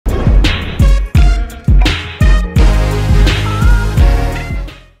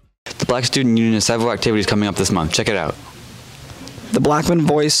Black Student Union has several activities coming up this month. Check it out. The Blackman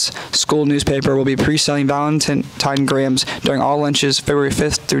Voice school newspaper will be pre-selling Valentine grams during all lunches February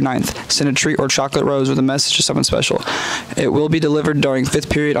 5th through 9th. Send a treat or chocolate rose with a message to someone special. It will be delivered during 5th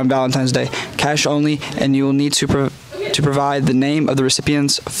period on Valentine's Day. Cash only, and you will need to provide the name of the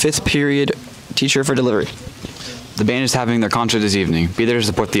recipient's 5th period teacher for delivery. The band is having their concert this evening. Be there to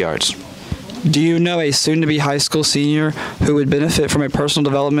support the arts. Do you know a soon-to-be high school senior who would benefit from a personal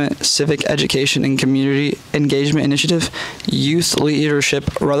development, civic education, and community engagement initiative? Youth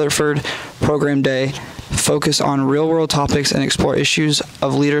Leadership Rutherford Program Day focus on real-world topics and explore issues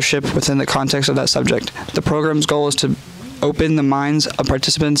of leadership within the context of that subject. The program's goal is to open the minds of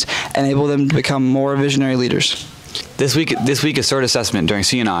participants and enable them to become more visionary leaders. This week is third assessment during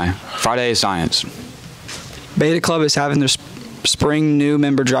C&I. Friday is science. Beta Club is having their spring new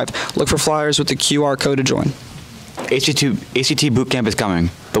member drive. Look for flyers with the QR code to join. ACT Boot Camp is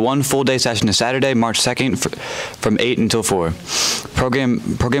coming. The one full-day session is Saturday, March 2nd from 8 until 4.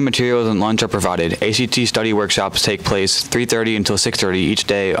 Program materials and lunch are provided. ACT study workshops take place 3:30 until 6:30 each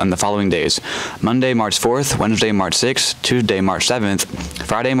day on the following days. Monday, March 4th, Wednesday, March 6th, Tuesday, March 7th,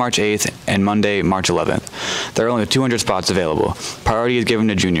 Friday, March 8th, and Monday, March 11th. There are only 200 spots available. Priority is given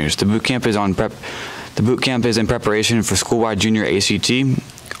to juniors. The boot camp is in preparation for school-wide junior ACT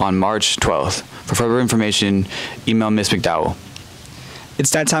on March 12th. For further information, email Ms. McDowell.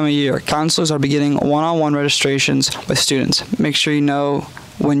 It's that time of year. Counselors are beginning one-on-one registrations with students. Make sure you know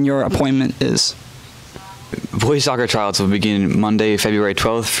when your appointment is. Boys soccer tryouts will begin Monday, February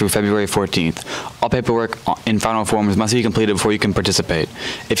 12th through February 14th. All paperwork in final forms must be completed before you can participate.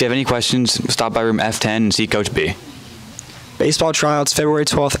 If you have any questions, stop by room F10 and see Coach B. Baseball tryouts February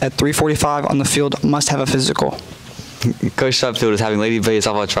 12th at 3:45 on the field. Must have a physical. Coach Shupfield is having Lady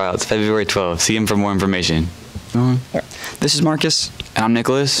Baseball tryouts February 12th. See him for more information. This is Marcus. And I'm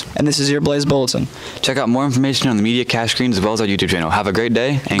Nicholas. And this is your Blaze Bulletin. Check out more information on the media cash screens as well as our YouTube channel. Have a great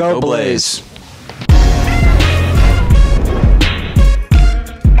day and go Blaze.